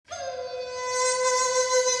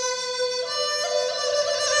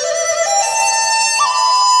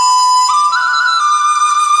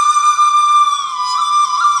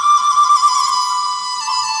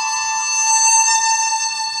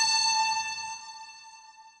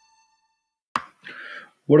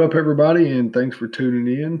What up, everybody, and thanks for tuning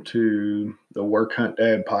in to the Work Hunt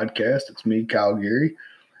Dad podcast. It's me, Kyle Gary,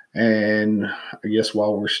 and I guess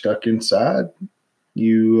while we're stuck inside,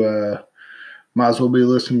 you might as well be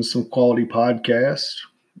listening to some quality podcasts.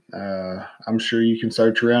 I'm sure you can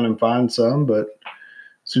search around and find some, but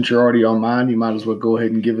since you're already on mine, you might as well go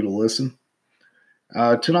ahead and give it a listen.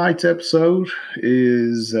 Tonight's episode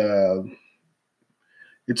is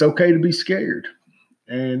It's Okay to Be Scared.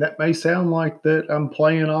 And that may sound like that I'm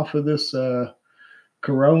playing off of this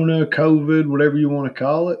Corona, COVID, whatever you want to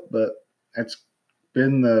call it, but that's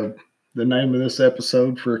been the name of this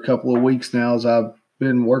episode for a couple of weeks now as I've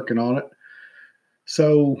been working on it.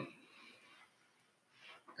 So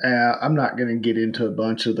I'm not going to get into a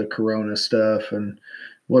bunch of the Corona stuff and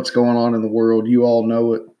what's going on in the world. You all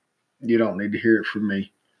know it. You don't need to hear it from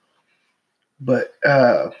me. But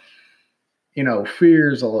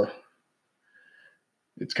fear is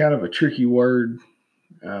it's kind of a tricky word.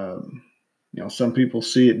 Some people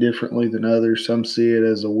see it differently than others. Some see it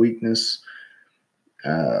as a weakness.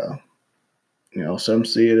 Some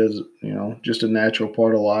see it as, just a natural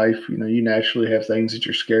part of life. You naturally have things that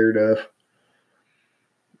you're scared of.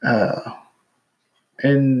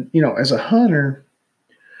 As a hunter,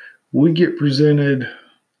 we get presented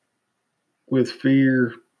with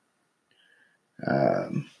fear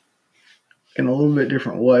in a little bit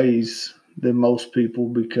different ways than most people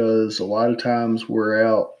because a lot of times we're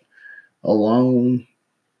out alone,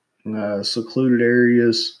 secluded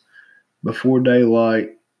areas before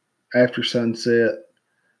daylight, after sunset,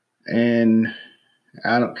 and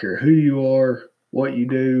I don't care who you are, what you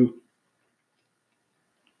do.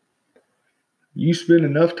 You spend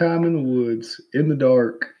enough time in the woods, in the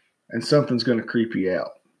dark, and something's going to creep you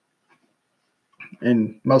out.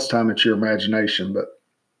 And most of the time it's your imagination, but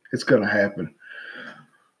it's going to happen.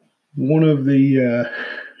 One of the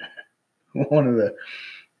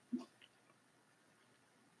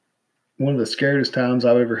scariest times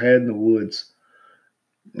I've ever had in the woods.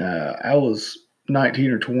 I was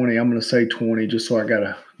 19 or 20. I'm going to say 20 just so I got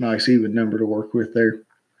a nice even number to work with there.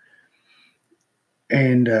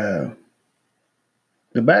 And the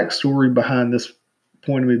backstory behind this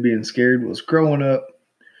point of me being scared was growing up,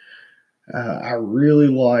 I really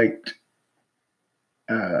liked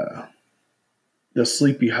the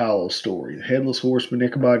Sleepy Hollow story, the Headless Horseman,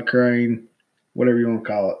 Ichabod Crane, whatever you want to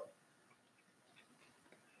call it.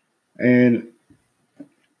 And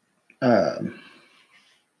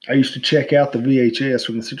I used to check out the VHS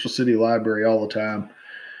from the Central City Library all the time.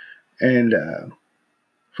 And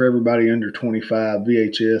for everybody under 25,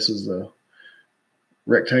 VHS is a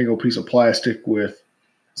rectangle piece of plastic with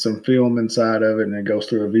some film inside of it, and it goes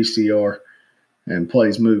through a VCR and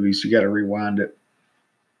plays movies. You got to rewind it.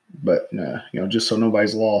 But, just so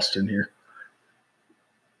nobody's lost in here.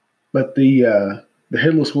 But the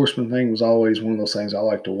Headless Horseman thing was always one of those things I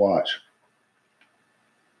like to watch.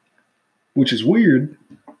 Which is weird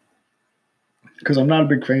because I'm not a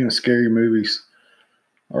big fan of scary movies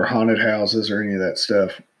or haunted houses or any of that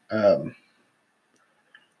stuff.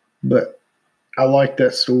 But I like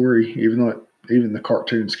that story, even the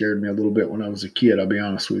cartoon scared me a little bit when I was a kid, I'll be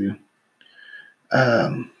honest with you.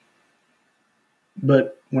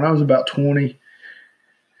 But when I was about 20,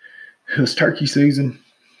 it was turkey season,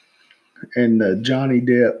 and the Johnny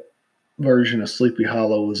Depp version of Sleepy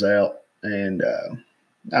Hollow was out. And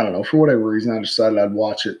I don't know, for whatever reason, I decided I'd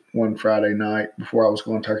watch it one Friday night before I was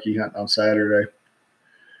going turkey hunting on Saturday.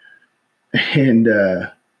 And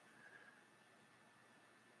the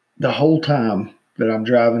whole time that I'm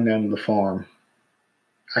driving down to the farm,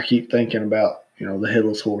 I keep thinking about, the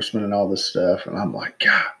Headless Horseman and all this stuff. And I'm like,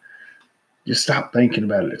 God, just stop thinking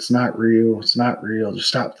about it. It's not real. It's not real. Just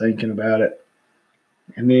stop thinking about it.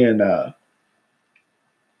 And then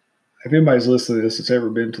if anybody's listening to this that's ever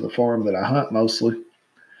been to the farm that I hunt mostly,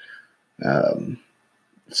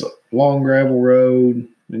 it's a long gravel road.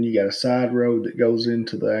 Then you got a side road that goes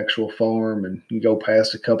into the actual farm, and you go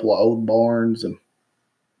past a couple of old barns. And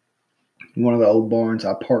one of the old barns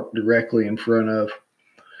I parked directly in front of,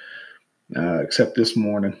 except this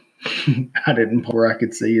morning. I didn't park where I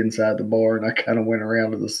could see inside the barn. I kind of went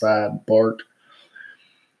around to the side and parked.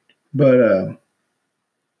 But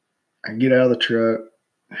I get out of the truck,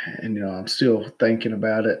 and, I'm still thinking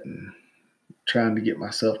about it and trying to get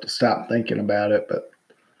myself to stop thinking about it. But,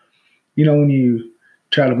 when you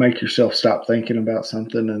try to make yourself stop thinking about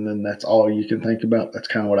something and then that's all you can think about, that's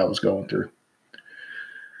kind of what I was going through.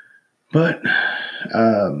 But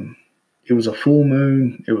it was a full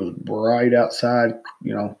moon. It was bright outside,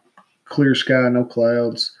 clear sky, no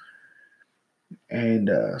clouds. And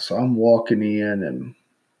so I'm walking in, and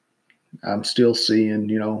I'm still seeing,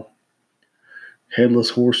 headless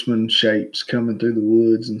horseman shapes coming through the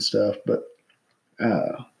woods and stuff. But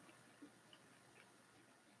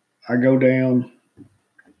I go down,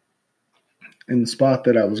 and the spot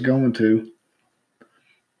that I was going to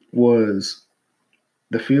was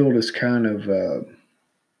the field is kind of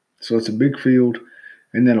so it's a big field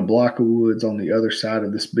and then a block of woods on the other side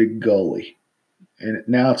of this big gully. And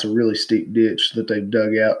now it's a really steep ditch that they've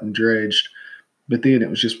dug out and dredged, but then it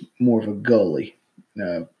was just more of a gully,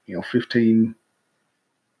 15,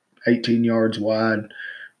 18 yards wide,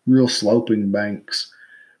 real sloping banks.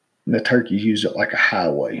 And the turkeys used it like a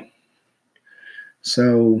highway.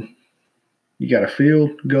 So you got a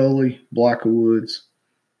field, gully, block of woods.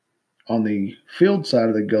 On the field side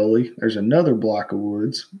of the gully, there's another block of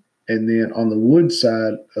woods. And then on the wood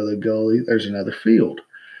side of the gully, there's another field.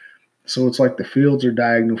 So it's like the fields are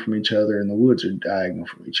diagonal from each other and the woods are diagonal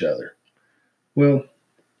from each other. Well,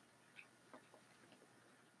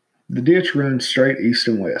 the ditch runs straight east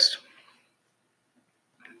and west.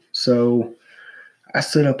 So I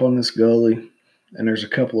sit up on this gully and there's a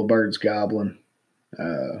couple of birds gobbling,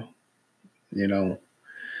 10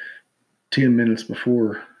 minutes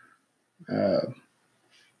before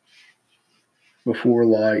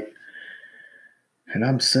light. And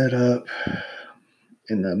I'm set up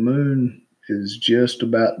and the moon is just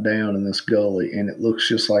about down in this gully and it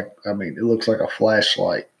looks like a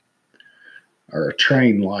flashlight or a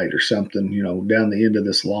train light or something, down the end of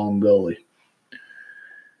this long gully.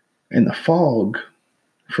 And the fog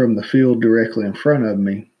from the field directly in front of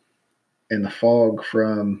me and the fog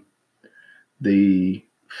from the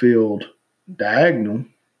field diagonal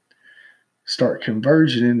start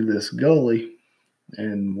converging into this gully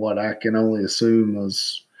and what I can only assume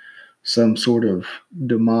was some sort of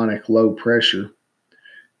demonic low pressure.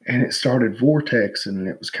 And it started vortexing and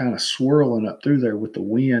it was kind of swirling up through there with the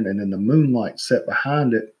wind and then the moonlight set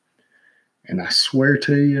behind it. And I swear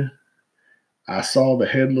to you, I saw the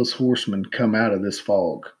headless horseman come out of this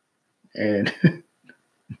fog. And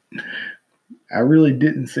I really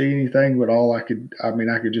didn't see anything, but I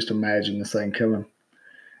could just imagine this thing coming.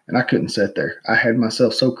 And I couldn't sit there. I had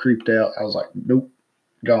myself so creeped out. I was like, nope,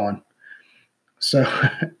 gone. So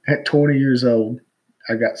at 20 years old,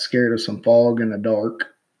 I got scared of some fog in the dark.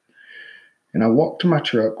 And I walked to my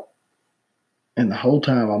truck. And the whole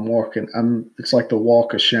time I'm walking, it's like the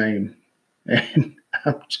walk of shame. And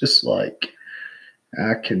I'm just like,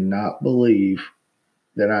 I cannot believe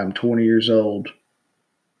that I'm 20 years old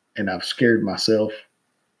and I've scared myself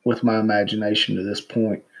with my imagination to this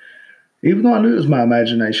point. Even though I knew it was my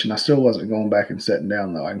imagination, I still wasn't going back and sitting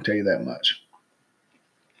down, though. I can tell you that much.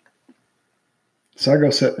 So I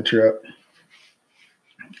go sit in the truck,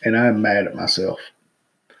 and I'm mad at myself.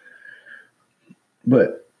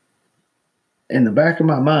 But in the back of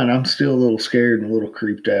my mind, I'm still a little scared and a little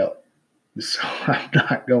creeped out. So I'm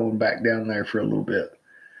not going back down there for a little bit.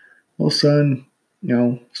 Well, sun,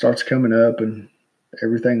 starts coming up and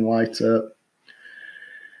everything lights up.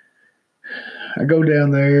 I go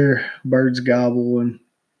down there, birds gobbling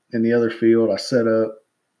in the other field. I set up,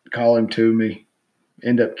 call him to me,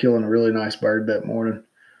 end up killing a really nice bird that morning.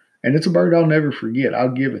 And it's a bird I'll never forget. I'll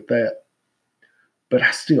give it that. But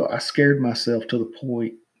I scared myself to the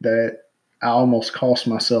point that I almost cost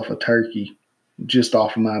myself a turkey just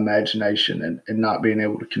off of my imagination and not being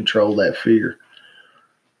able to control that fear.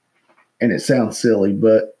 And it sounds silly,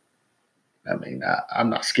 but I'm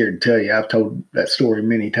not scared to tell you. I've told that story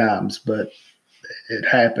many times, but it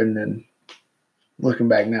happened. And looking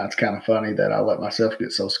back now, it's kind of funny that I let myself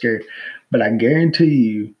get so scared. But I guarantee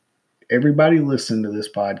you, everybody listening to this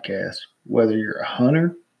podcast, whether you're a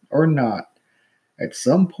hunter or not, at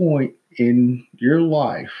some point in your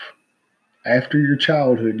life, after your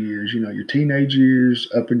childhood years, your teenage years,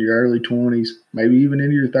 up into your early 20s, maybe even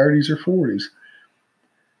into your 30s or 40s,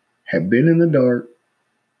 have been in the dark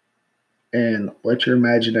and let your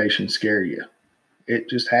imagination scare you. It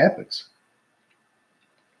just happens.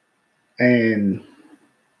 And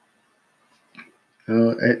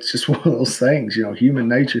it's just one of those things, human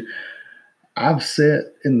nature. I've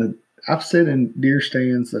sat in deer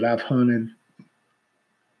stands that I've hunted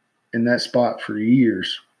in that spot for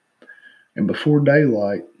years. And before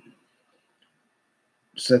daylight,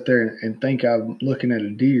 sit there and think I'm looking at a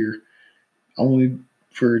deer only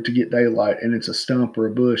for it to get daylight and it's a stump or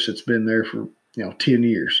a bush that's been there for, 10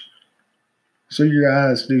 years. So your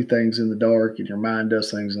eyes do things in the dark and your mind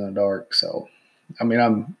does things in the dark. So,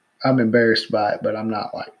 I'm embarrassed by it, but I'm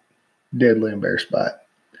not like deadly embarrassed by it.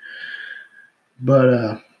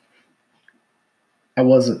 But I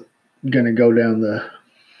wasn't going to go down the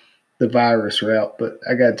virus route, but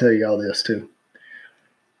I got to tell you all this too.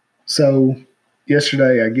 So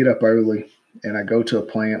yesterday I get up early and I go to a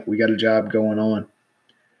plant. We got a job going on,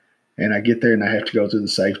 and I get there and I have to go through the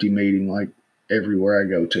safety meeting like everywhere I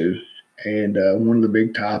go to. And one of the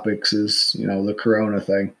big topics is, the corona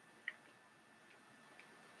thing.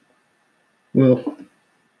 Well,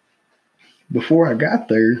 before I got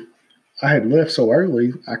there, I had left so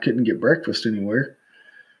early I couldn't get breakfast anywhere.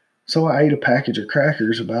 So I ate a package of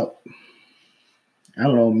crackers about, I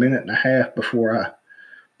don't know, a minute and a half before I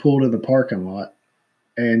pulled in the parking lot.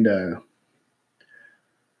 And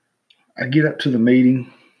I get up to the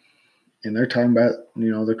meeting, and they're talking about,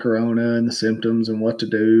 the corona and the symptoms and what to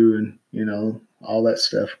do and, all that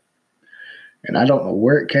stuff. And I don't know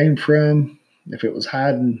where it came from, if it was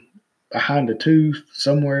hiding behind a tooth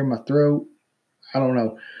somewhere in my throat. I don't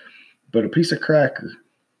know. But a piece of cracker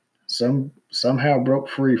somehow broke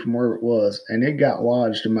free from where it was, and it got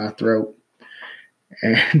lodged in my throat.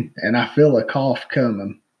 And I feel a cough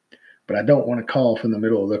coming, but I don't want to cough in the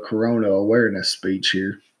middle of the corona awareness speech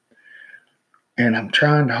here. And I'm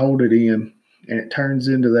trying to hold it in, and it turns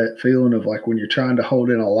into that feeling of like when you're trying to hold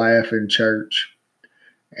in a laugh in church,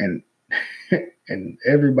 and and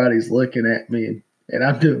everybody's looking at me, and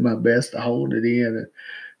I'm doing my best to hold it in and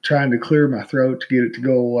trying to clear my throat to get it to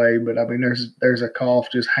go away. But I mean, there's a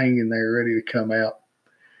cough just hanging there ready to come out.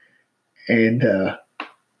 And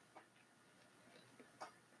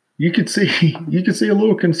you could see a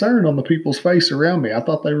little concern on the people's face around me. I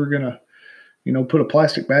thought they were gonna, put a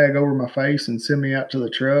plastic bag over my face and send me out to the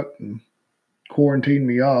truck and quarantine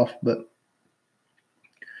me off. But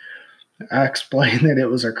I explained that it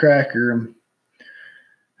was a cracker, and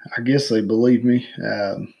I guess they believed me.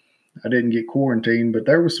 I didn't get quarantined, but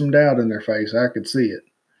there was some doubt in their face. I could see it.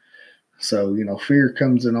 So, fear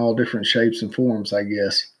comes in all different shapes and forms, I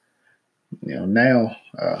guess. Now,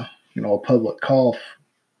 a public cough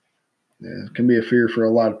can be a fear for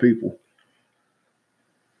a lot of people.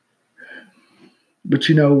 But,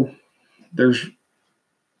 there's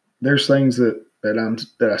things that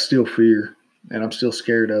I still fear and I'm still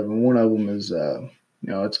scared of. And one of them is,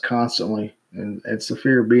 it's constantly, and it's the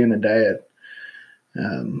fear of being a dad.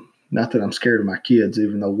 Not that I'm scared of my kids,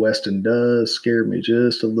 even though Weston does scare me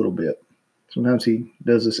just a little bit. Sometimes he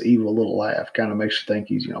does this evil little laugh, kind of makes you think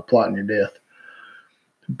he's, plotting your death.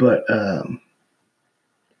 But, the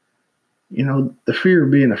fear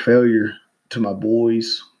of being a failure to my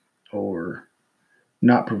boys, or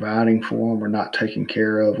not providing for them, or not taking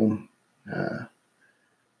care of them,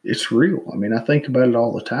 it's real. I mean, I think about it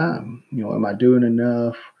all the time. Am I doing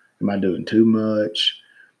enough? Am I doing too much?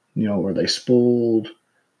 Are they spoiled?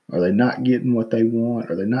 Are they not getting what they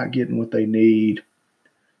want? Are they not getting what they need?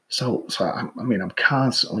 So I'm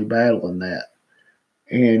constantly battling that.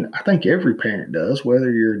 And I think every parent does,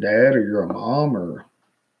 whether you're a dad or you're a mom, or,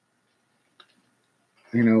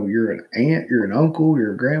 you're an aunt, you're an uncle,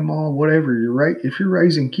 you're a grandma, whatever. If you're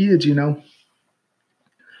raising kids,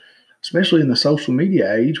 especially in the social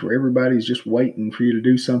media age where everybody's just waiting for you to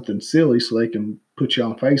do something silly so they can put you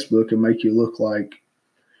on Facebook and make you look like,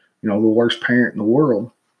 the worst parent in the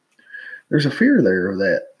world. There's a fear there of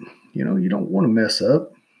that. You don't want to mess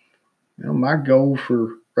up. My goal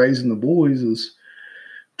for raising the boys is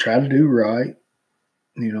try to do right,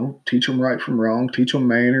 teach them right from wrong, teach them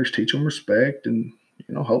manners, teach them respect, and,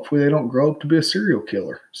 hopefully they don't grow up to be a serial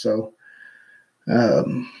killer. So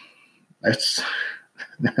that's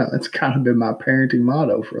kind of been my parenting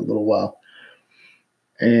motto for a little while.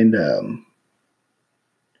 And,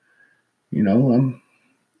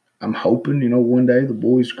 I'm hoping, one day the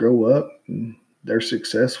boys grow up and they're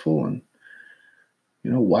successful, and,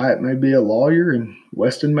 Wyatt may be a lawyer and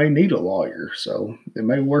Weston may need a lawyer. So it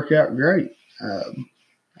may work out great.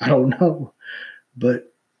 I don't know. But,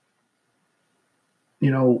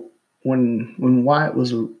 when Wyatt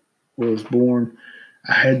was born,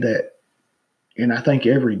 I had that, and I think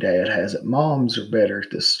every dad has it. Moms are better at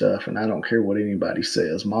this stuff, and I don't care what anybody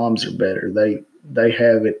says. Moms are better. They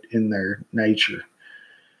have it in their nature.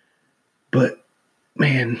 But,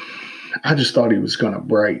 man, I just thought he was going to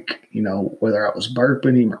break, whether I was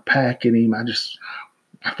burping him or packing him. I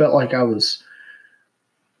felt like I was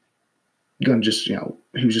going to just,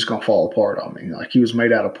 he was just going to fall apart on me. Like he was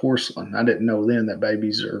made out of porcelain. I didn't know then that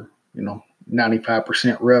babies are,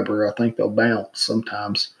 95% rubber. I think they'll bounce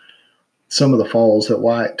sometimes. Some of the falls that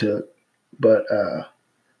Wyatt took. But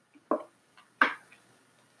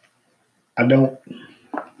I don't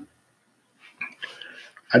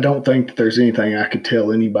think that there's anything I could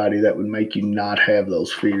tell anybody that would make you not have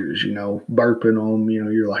those fears, burping them,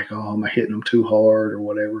 you're like, oh, am I hitting them too hard or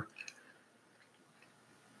whatever?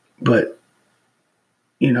 But,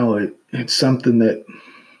 it's something that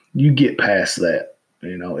you get past that.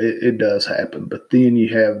 It does happen. But then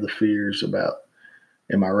you have the fears about,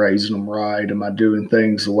 am I raising them right? Am I doing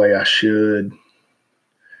things the way I should?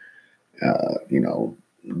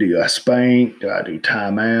 Do I spank? Do I do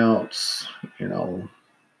timeouts? You know,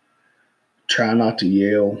 try not to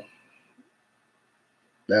yell.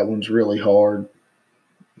 That one's really hard,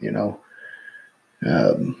 you know.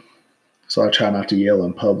 Um, so I try not to yell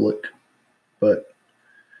in public. But,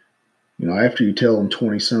 after you tell them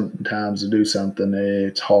 20 something times to do something,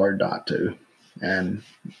 it's hard not to. And,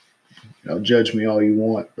 judge me all you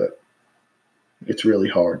want, but it's really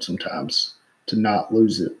hard sometimes to not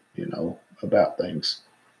lose it, about things.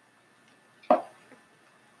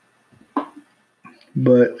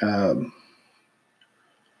 But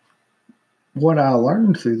what I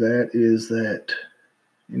learned through that is that,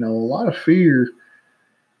 a lot of fear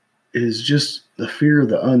is just the fear of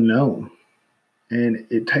the unknown. And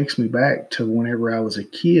it takes me back to whenever I was a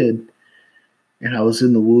kid and I was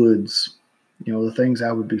in the woods, the things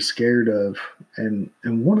I would be scared of. And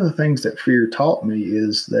one of the things that fear taught me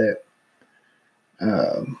is that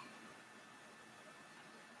um,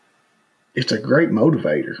 it's a great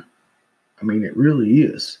motivator. I mean, it really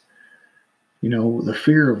is. The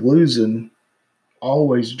fear of losing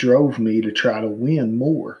always drove me to try to win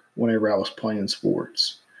more whenever I was playing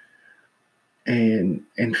sports. And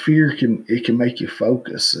fear can make you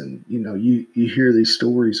focus, and you hear these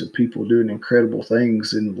stories of people doing incredible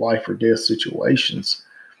things in life or death situations,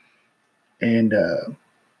 and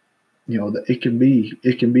it can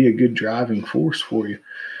be a good driving force for you.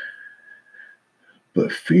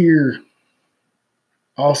 But fear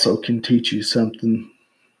also can teach you something,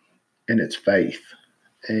 and it's faith.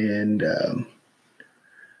 And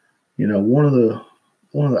one of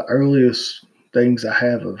the earliest things I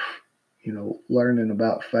have of learning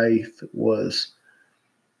about faith was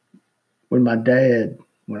when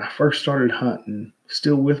I first started hunting,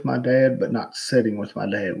 still with my dad, but not sitting with my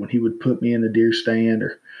dad, when he would put me in a deer stand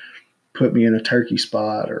or put me in a turkey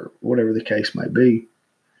spot or whatever the case may be,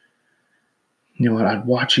 and I'd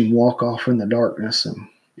watch him walk off in the darkness. And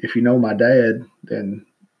if you know my dad, then,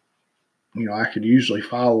 I could usually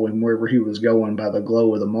follow him wherever he was going by the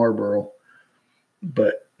glow of the Marlboro.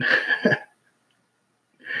 But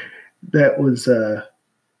that was,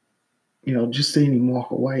 just seeing him walk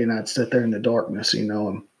away, and I'd sit there in the darkness,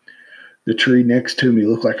 and the tree next to me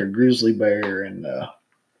looked like a grizzly bear, and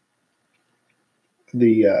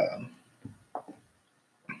the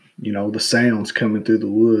sounds coming through the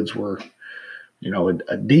woods were,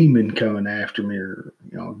 a demon coming after me, or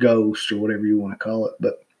a ghost, or whatever you want to call it.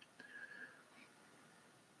 But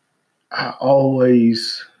I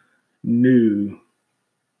always knew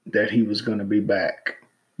that he was going to be back.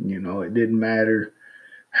 It didn't matter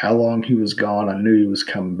how long he was gone. I knew he was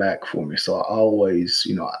coming back for me. So I always,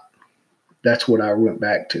 that's what I went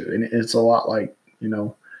back to. And it's a lot like,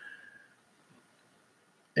 it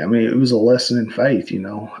was a lesson in faith.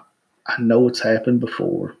 I know it's happened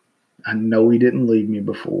before. I know he didn't leave me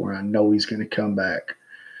before. I know he's going to come back.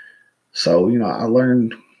 So, I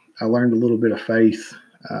learned a little bit of faith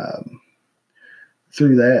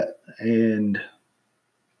through that. And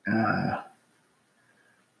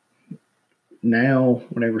now,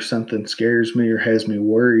 whenever something scares me or has me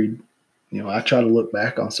worried, I try to look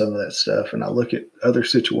back on some of that stuff, and I look at other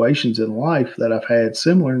situations in life that I've had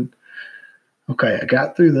similar. And, okay, I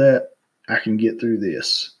got through that. I can get through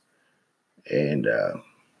this. And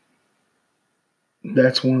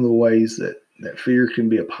that's one of the ways that fear can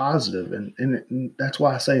be a positive. And that's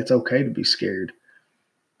why I say it's okay to be scared.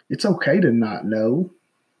 It's okay to not know.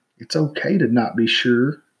 It's okay to not be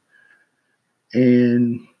sure.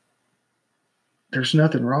 And there's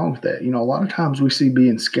nothing wrong with that. A lot of times we see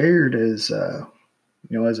being scared as,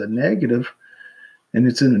 as a negative, and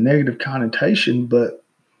it's in a negative connotation. But,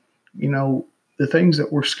 the things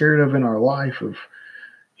that we're scared of in our life, of,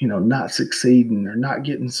 not succeeding or not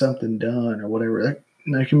getting something done or whatever,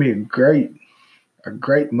 that can be a great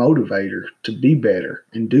motivator to be better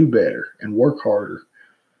and do better and work harder.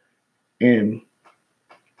 And,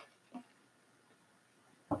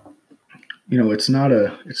 it's not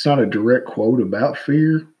a direct quote about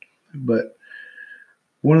fear, but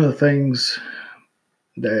one of the things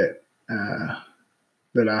that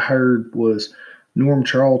that I heard was Norm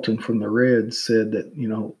Charlton from the Reds said that,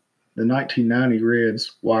 the 1990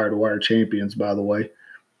 Reds, wire-to-wire champions, by the way,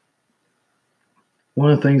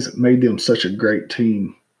 one of the things that made them such a great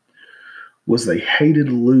team was they hated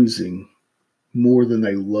losing more than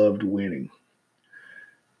they loved winning.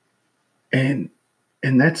 And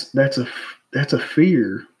that's a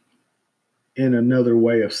fear in another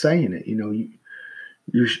way of saying it.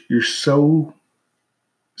 You're so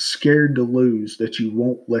scared to lose that you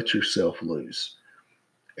won't let yourself lose.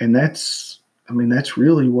 And that's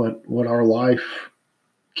really what our life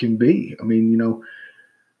can be.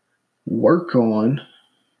 Work on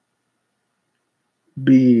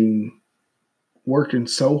working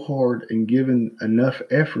so hard and giving enough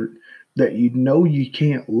effort that you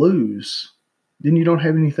can't lose, then you don't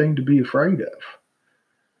have anything to be afraid of.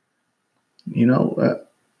 You know,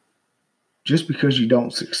 just because you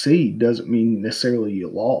don't succeed doesn't mean necessarily you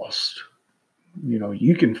lost.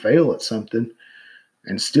 You can fail at something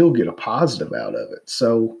and still get a positive out of it.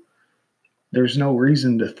 So there's no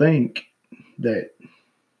reason to think that,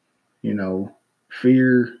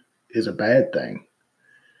 fear is a bad thing.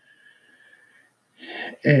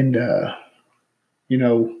 And, you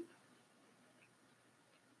know,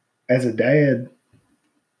 as a dad,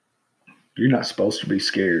 you're not supposed to be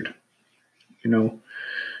scared. You know,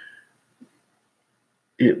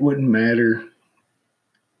 it wouldn't matter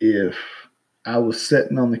if I was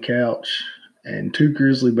sitting on the couch and two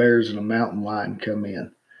grizzly bears and a mountain lion come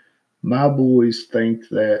in. My boys think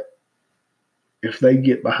that if they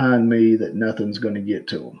get behind me, that nothing's going to get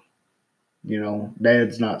to them.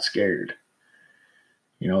 Dad's not scared.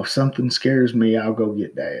 If something scares me, I'll go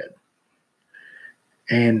get dad.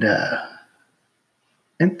 And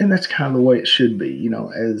and that's kind of the way it should be.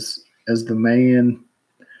 As the man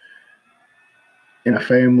in a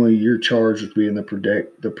family, you're charged with being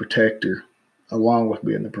the protector, along with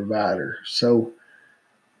being the provider. So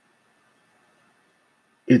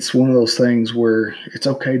it's one of those things where it's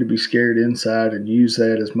okay to be scared inside and use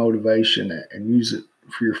that as motivation and use it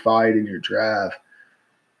for your fight and your drive.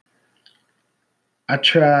 I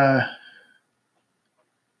try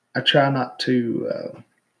not to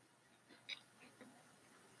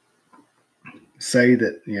say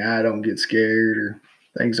that I don't get scared or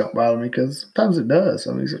things don't bother me, because sometimes it does.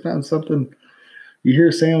 Sometimes something, you hear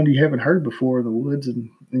a sound you haven't heard before in the woods, and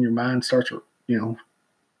your mind starts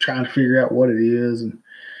trying to figure out what it is and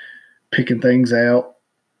picking things out.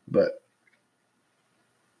 But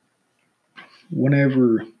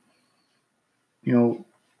whenever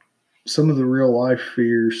some of the real life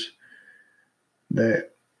fears that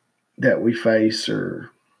we face, or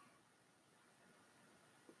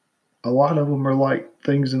a lot of them are like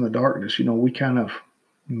things in the darkness. We kind of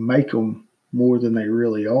make them more than they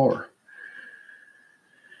really are.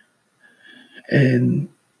 And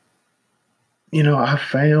I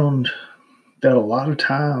found that a lot of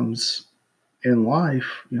times in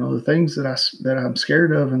life, the things that I'm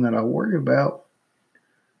scared of and that I worry about,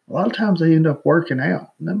 a lot of times they end up working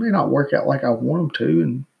out. And they may not work out like I want them to,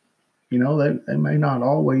 and they may not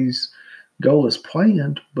always go as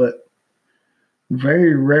planned, but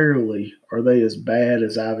very rarely are they as bad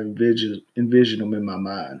as I've envisioned them in my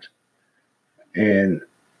mind. And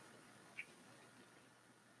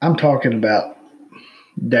I'm talking about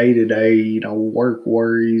day to day, work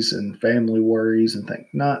worries and family worries and things,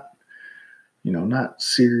 not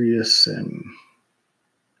serious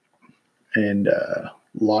and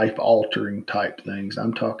life altering type things.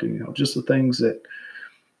 I'm talking, just the things that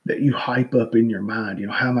you hype up in your mind.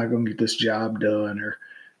 How am I going to get this job done, or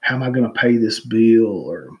how am I going to pay this bill,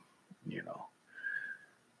 or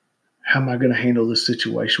how am I going to handle this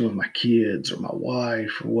situation with my kids or my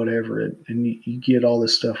wife or whatever? And you get all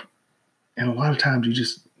this stuff. And a lot of times you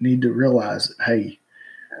just need to realize that, hey,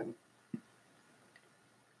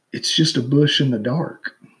 it's just a bush in the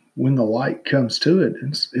dark. When the light comes to it,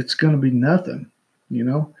 it's going to be nothing.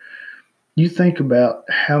 You think about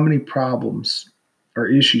how many problems or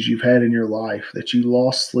issues you've had in your life that you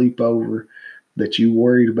lost sleep over, that you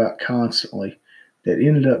worried about constantly, that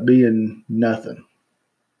ended up being nothing.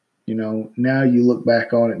 Now you look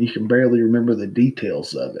back on it and you can barely remember the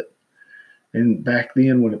details of it. And back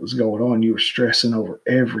then when it was going on, you were stressing over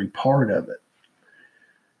every part of it.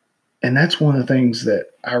 And that's one of the things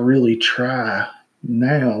that I really try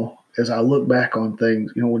now as I look back on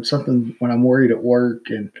things, when I'm worried at work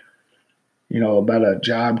and, about a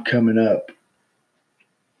job coming up,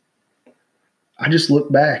 I just look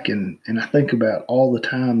back and I think about all the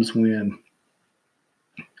times when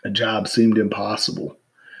a job seemed impossible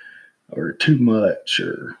or too much,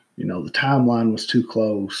 or, the timeline was too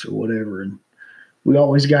close or whatever. And we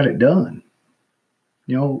always got it done.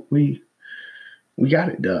 We got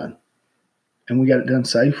it done. And we got it done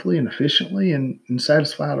safely and efficiently and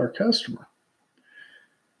satisfied our customer.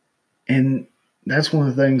 And that's one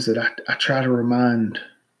of the things that I try to remind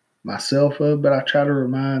myself of, but I try to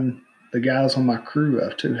remind the guys on my crew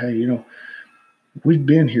of too. Hey, we've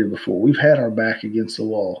been here before. We've had our back against the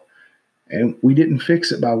wall. And we didn't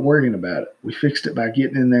fix it by worrying about it. We fixed it by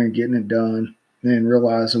getting in there and getting it done then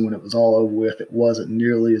realizing when it was all over with, it wasn't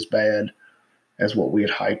nearly as bad as what we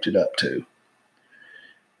had hyped it up to.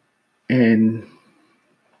 And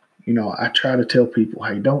I try to tell people,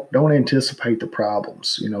 hey, don't anticipate the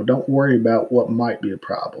problems. Don't worry about what might be a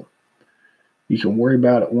problem. You can worry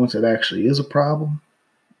about it once it actually is a problem,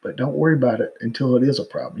 but don't worry about it until it is a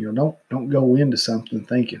problem. Don't go into something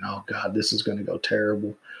thinking, oh God, this is going to go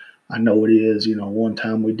terrible. I know it is. One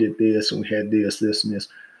time we did this and we had this, and this,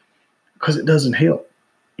 because it doesn't help.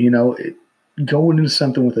 Going into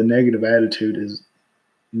something with a negative attitude is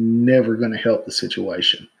never going to help the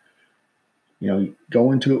situation.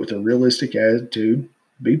 Go into it with a realistic attitude,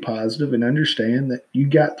 be positive, and understand that you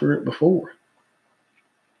got through it before,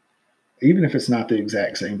 even if it's not the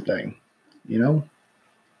exact same thing.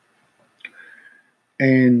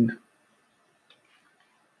 And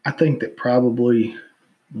I think that probably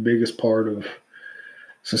the biggest part of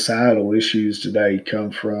societal issues today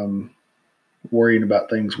come from worrying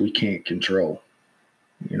about things we can't control.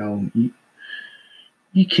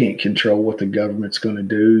 You can't control what the government's going to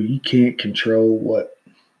do. You can't control what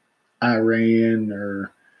Iran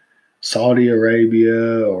or Saudi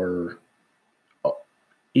Arabia or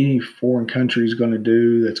any foreign country is going to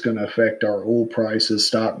do that's going to affect our oil prices,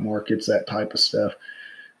 stock markets, that type of stuff.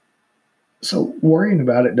 So worrying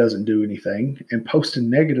about it doesn't do anything, and posting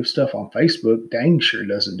negative stuff on Facebook dang sure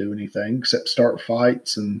doesn't do anything except start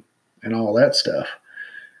fights and all that stuff.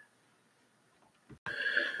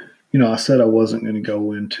 I said I wasn't going to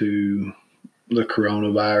go into the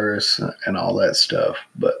coronavirus and all that stuff,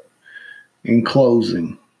 but in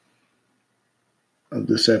closing of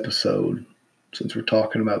this episode, since we're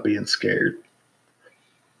talking about being scared,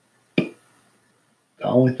 the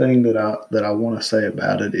only thing that I want to say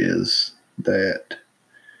about it is that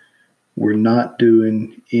we're not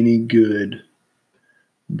doing any good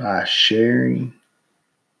by sharing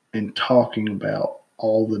and talking about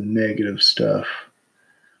all the negative stuff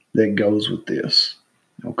that goes with this.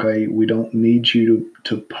 Okay, we don't need you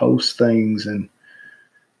to post things and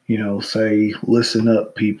say, listen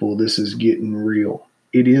up, people, this is getting real.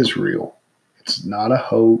 It is real. It's not a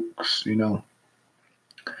hoax.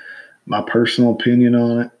 My personal opinion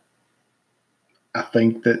on it, I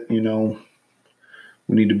think that we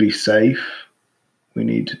need to be safe. We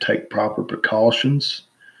need to take proper precautions.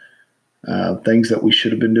 Things that we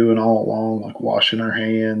should have been doing all along, like washing our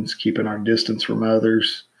hands, keeping our distance from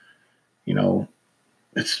others.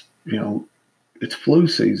 It's flu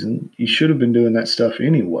season. You should have been doing that stuff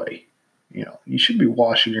anyway. You should be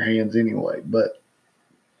washing your hands anyway, but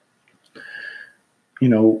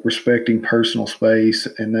respecting personal space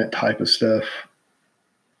and that type of stuff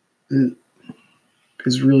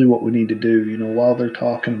is really what we need to do. While they're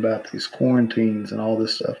talking about these quarantines and all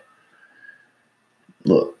this stuff,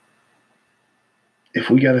 look, if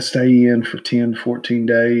we got to stay in for 10, 14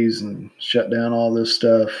 days and shut down all this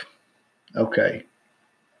stuff, okay.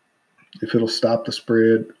 If it'll stop the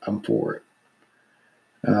spread, I'm for it.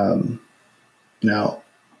 Now,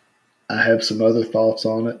 I have some other thoughts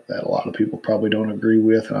on it that a lot of people probably don't agree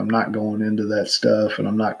with, and I'm not going into that stuff, and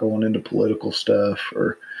I'm not going into political stuff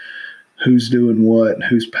or who's doing what and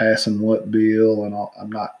who's passing what bill, and all.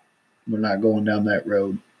 We're not going down that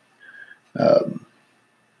road. I'm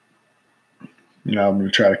going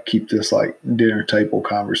to try to keep this like dinner table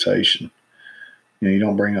conversation. You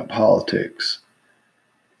don't bring up politics.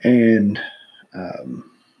 And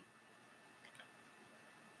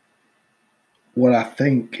what I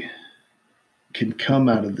think can come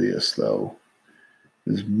out of this, though,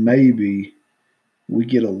 is maybe we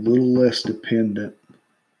get a little less dependent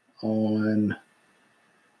on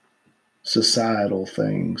societal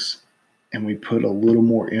things and we put a little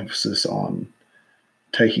more emphasis on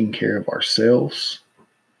taking care of ourselves,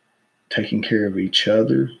 taking care of each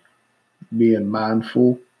other, being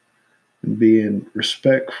mindful, and being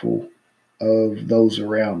respectful of those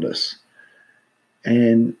around us.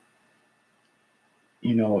 And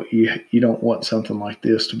you don't want something like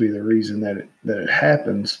this to be the reason that it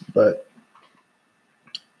happens, but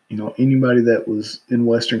anybody that was in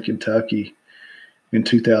Western Kentucky in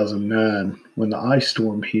 2009 when the ice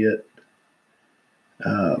storm hit,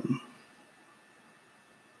 a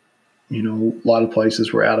lot of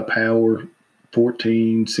places were out of power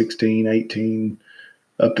 14, 16, 18,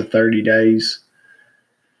 up to 30 days,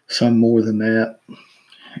 some more than that.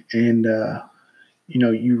 And,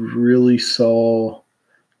 you really saw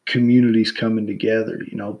communities coming together.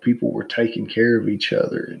 People were taking care of each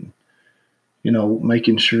other and,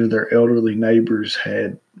 making sure their elderly neighbors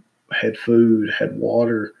had food, had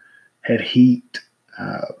water, had heat.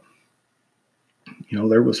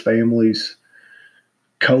 There was families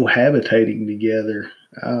cohabitating together.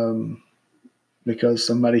 because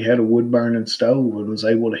somebody had a wood burning stove and was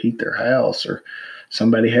able to heat their house, or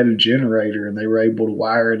somebody had a generator and they were able to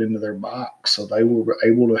wire it into their box. So they were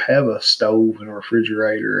able to have a stove and a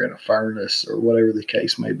refrigerator and a furnace or whatever the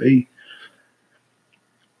case may be.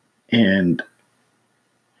 And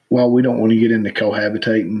while we don't want to get into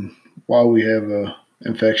cohabitating while we have a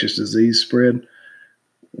infectious disease spread,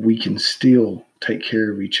 we can still take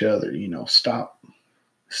care of each other.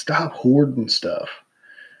 Stop hoarding stuff,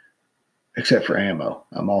 except for ammo.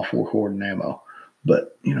 I'm all for hoarding ammo,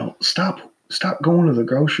 but stop going to the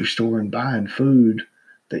grocery store and buying food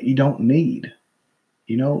that you don't need.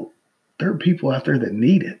 There are people out there that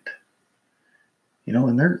need it.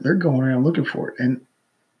 And they're going around looking for it. And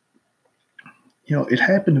it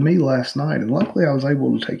happened to me last night, and luckily I was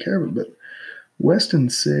able to take care of it. But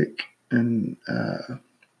Weston's sick and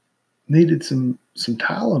needed some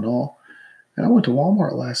Tylenol, and I went to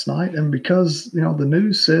Walmart last night, and because the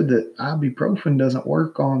news said that ibuprofen doesn't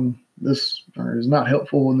work on this, or is not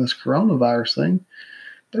helpful in this coronavirus thing,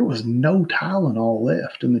 there was no Tylenol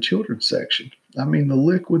left in the children's section. I mean, the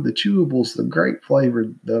liquid, the chewables, the grape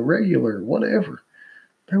flavored, the regular, whatever.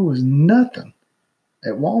 There was nothing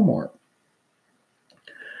at Walmart.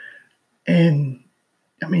 And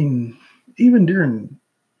I mean, even during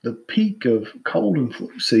the peak of cold and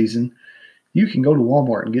flu season, you can go to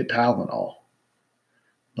Walmart and get Tylenol.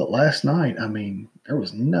 But last night, I mean, there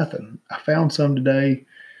was nothing. I found some today,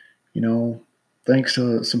 thanks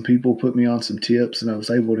to some people put me on some tips, and I was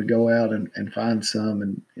able to go out and find some.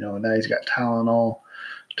 And, now he's got Tylenol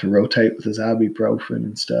to rotate with his ibuprofen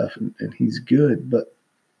and stuff, and he's good. But,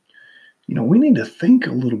 we need to think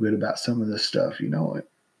a little bit about some of this stuff.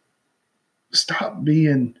 Stop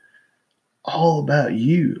being all about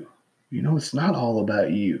you. It's not all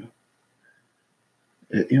about you.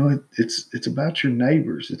 It's about your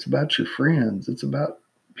neighbors. It's about your friends. It's about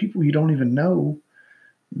people you don't even know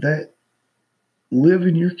that live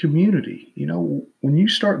in your community. When you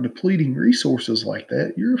start depleting resources like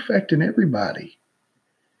that, you're affecting everybody.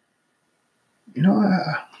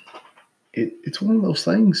 It's one of those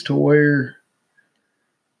things to where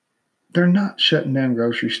they're not shutting down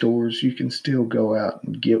grocery stores. You can still go out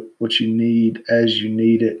and get what you need as you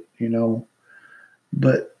need it,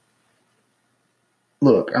 But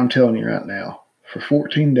look, I'm telling you right now, for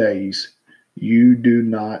 14 days, you do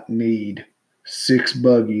not need 6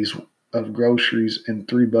 buggies of groceries and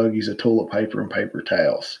 3 buggies of toilet paper and paper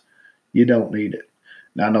towels. You don't need it.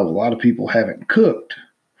 Now, I know a lot of people haven't cooked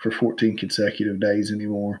for 14 consecutive days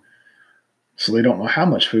anymore, so they don't know how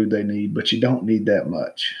much food they need, but you don't need that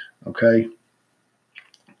much. Okay.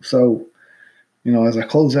 So, as I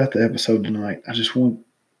close out the episode tonight, I just want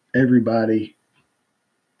everybody,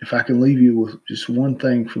 if I can leave you with just one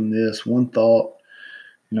thing from this, one thought,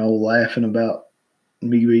 laughing about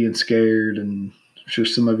me being scared, and I'm sure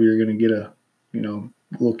some of you are going to get a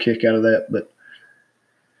little kick out of that. But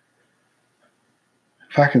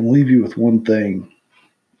if I can leave you with one thing,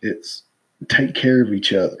 it's take care of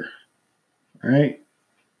each other. All right.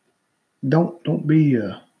 Don't be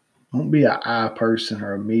a I person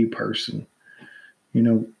or a me person.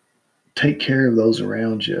 Take care of those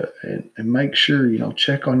around you, and make sure,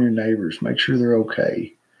 check on your neighbors, make sure they're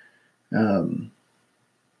okay.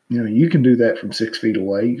 You can do that from 6 feet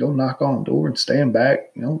away. You go knock on the door and stand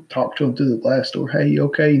back, talk to them through the glass door. Hey, you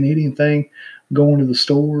okay? You need anything? Going to the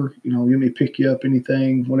store, you want me to pick you up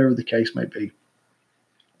anything, whatever the case may be.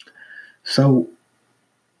 So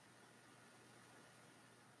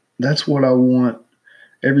that's what I want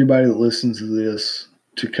everybody that listens to this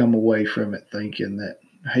to come away from it thinking that,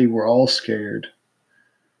 hey, we're all scared,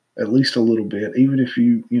 at least a little bit. Even if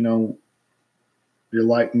you're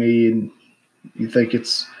like me and you think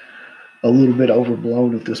it's a little bit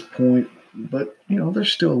overblown at this point, but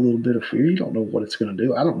there's still a little bit of fear. You don't know what it's going to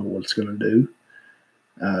do. I don't know what it's going to do.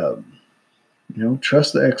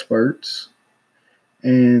 Trust the experts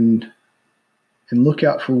and look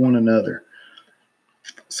out for one another.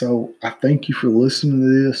 So I thank you for listening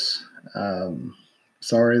to this.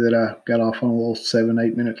 Sorry that I got off on a little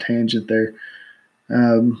 7-8 minute tangent there.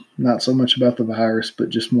 Not so much about the virus, but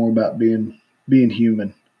just more about being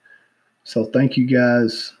human. So thank you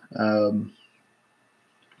guys.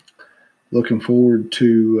 Looking forward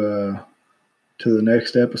to the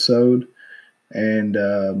next episode, and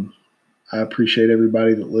I appreciate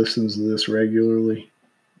everybody that listens to this regularly.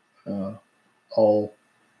 All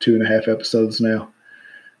 2.5 episodes now,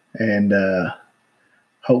 and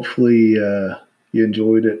hopefully you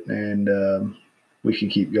enjoyed it, and we can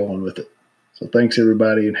keep going with it. So thanks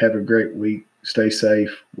everybody, and have a great week. Stay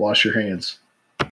safe. Wash your hands.